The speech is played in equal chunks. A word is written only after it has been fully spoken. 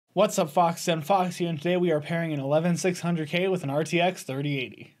What's up, Fox and Fox here, and today we are pairing an 11600K with an RTX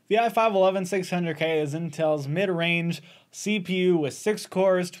 3080. The i5 11600K is Intel's mid-range CPU with 6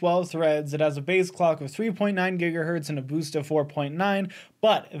 cores, 12 threads. It has a base clock of 3.9 GHz and a boost of 4.9,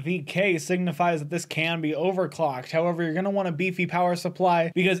 but the K signifies that this can be overclocked. However, you're going to want a beefy power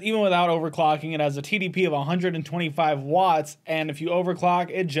supply because even without overclocking, it has a TDP of 125 watts, and if you overclock,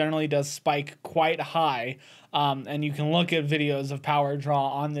 it generally does spike quite high. And you can look at videos of power draw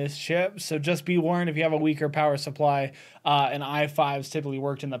on this chip, so just be warned if you have a weaker power supply, and i5's typically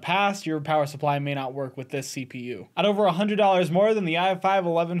worked in the past, your power supply may not work with this CPU. At over $100 more than the i5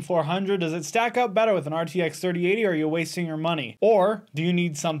 11400, does it stack up better with an RTX 3080, or are you wasting your money? Or do you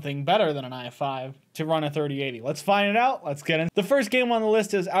need something better than an i5 to run a 3080? Let's find it out. Let's get in. The first game on the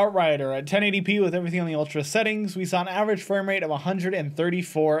list is Outrider. At 1080p with everything on the ultra settings, we saw an average frame rate of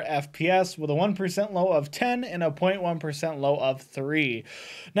 134 FPS with a 1% low of 10 and a 0.1% low of 3.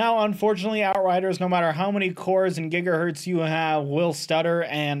 Now, unfortunately, Outriders, no matter how many cores and gigahertz you have, will stutter,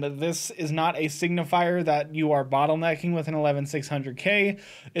 and this is not a signifier that you are bottlenecking with an 11600K.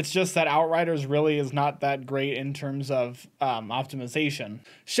 It's just that Outriders really is not that great in terms of optimization.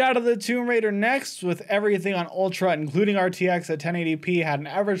 Shadow of the Tomb Raider next, with everything on ultra including RTX at 1080p, had an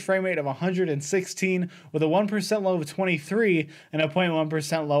average frame rate of 116 with a 1% low of 23 and a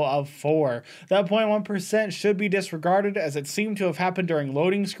 0.1% low of 4. That 0.1% should be disregarded, as it seemed to have happened during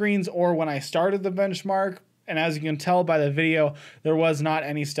loading screens or when I started the benchmark, and as you can tell by the video, there was not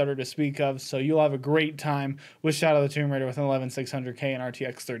any stutter to speak of, so you'll have a great time with Shadow of the Tomb Raider with an 11600K and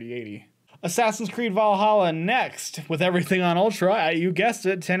RTX 3080. Assassin's Creed Valhalla next, with everything on ultra. You guessed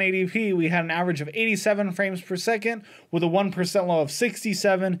it, 1080p, we had an average of 87 frames per second with a 1% low of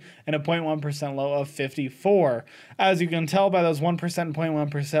 67 and a 0.1% low of 54. As you can tell by those 1% and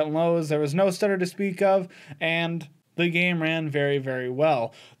 0.1% lows, there was no stutter to speak of, and the game ran very, very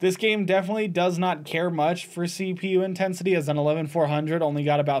well. This game definitely does not care much for CPU intensity, as an 11400 only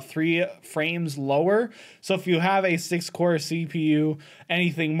got about 3 frames lower. So if you have a 6-core CPU,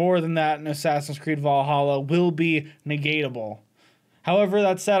 anything more than that in Assassin's Creed Valhalla will be negatable. However,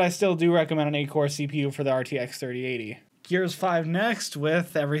 that said, I still do recommend an 8-core CPU for the RTX 3080. Gears 5 next,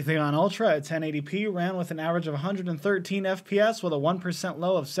 with everything on ultra at 1080p, ran with an average of 113 FPS with a 1%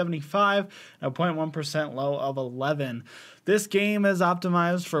 low of 75 and a 0.1% low of 11. This game is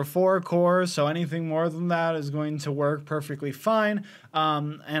optimized for 4 cores, so anything more than that is going to work perfectly fine,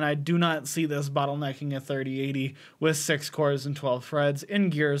 and I do not see this bottlenecking a 3080 with 6 cores and 12 threads in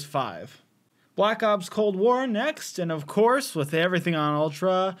Gears 5. Black Ops Cold War next, and of course, with everything on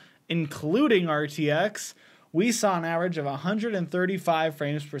ultra, including RTX, we saw an average of 135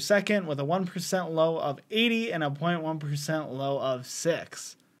 frames per second with a 1% low of 80 and a 0.1% low of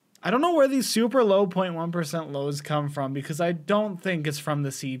 6. I don't know where these super low 0.1% lows come from, because I don't think it's from the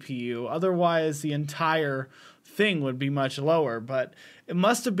CPU. Otherwise, the entire thing would be much lower, but it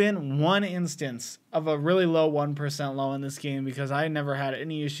must have been one instance of a really low 1% low in this game, because I never had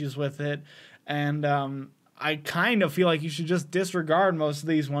any issues with it, and I kind of feel like you should just disregard most of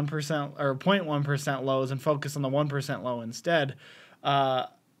these 1% or 0.1% lows and focus on the 1% low instead.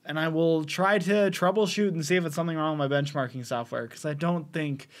 And I will try to troubleshoot and see if it's something wrong with my benchmarking software, because I don't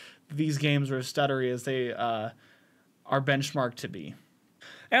think these games are as stuttery as they are benchmarked to be.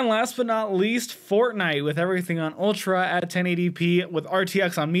 And last but not least, Fortnite, with everything on ultra at 1080p with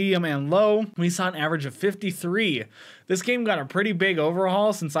RTX on medium and low, we saw an average of 53. This game got a pretty big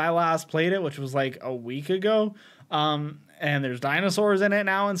overhaul since I last played it, which was like a week ago. And there's dinosaurs in it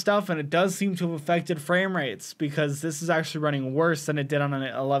now and stuff, and it does seem to have affected frame rates, because this is actually running worse than it did on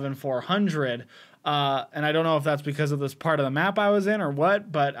an 11400. And I don't know if that's because of this part of the map I was in or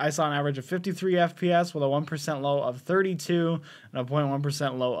what, but I saw an average of 53 FPS with a 1% low of 32 and a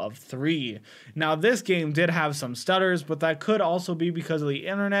 0.1% low of 3. Now, this game did have some stutters, but that could also be because of the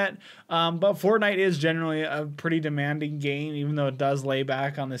internet. But Fortnite is generally a pretty demanding game, even though it does lay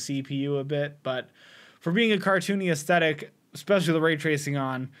back on the CPU a bit. But for being a cartoony aesthetic, especially the ray tracing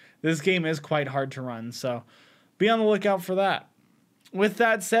on, this game is quite hard to run. So be on the lookout for that. With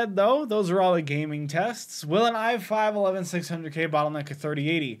that said, though, those are all the gaming tests. Will an i5 11600K bottleneck a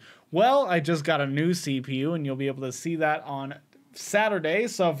 3080? Well, I just got a new CPU, and you'll be able to see that on Saturday.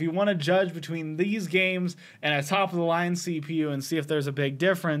 So if you want to judge between these games and a top-of-the-line CPU and see if there's a big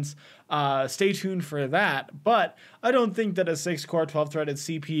difference, stay tuned for that. But I don't think that a 6-core, 12-threaded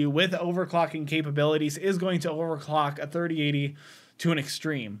CPU with overclocking capabilities is going to overclock a 3080 to an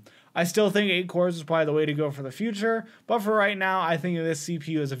extreme. I still think 8 cores is probably the way to go for the future, but for right now, I think this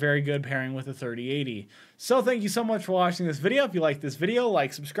CPU is a very good pairing with a 3080. So thank you so much for watching this video. If you like this video,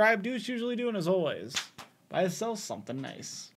 like, subscribe, do what you usually do, and as always, buy yourself something nice.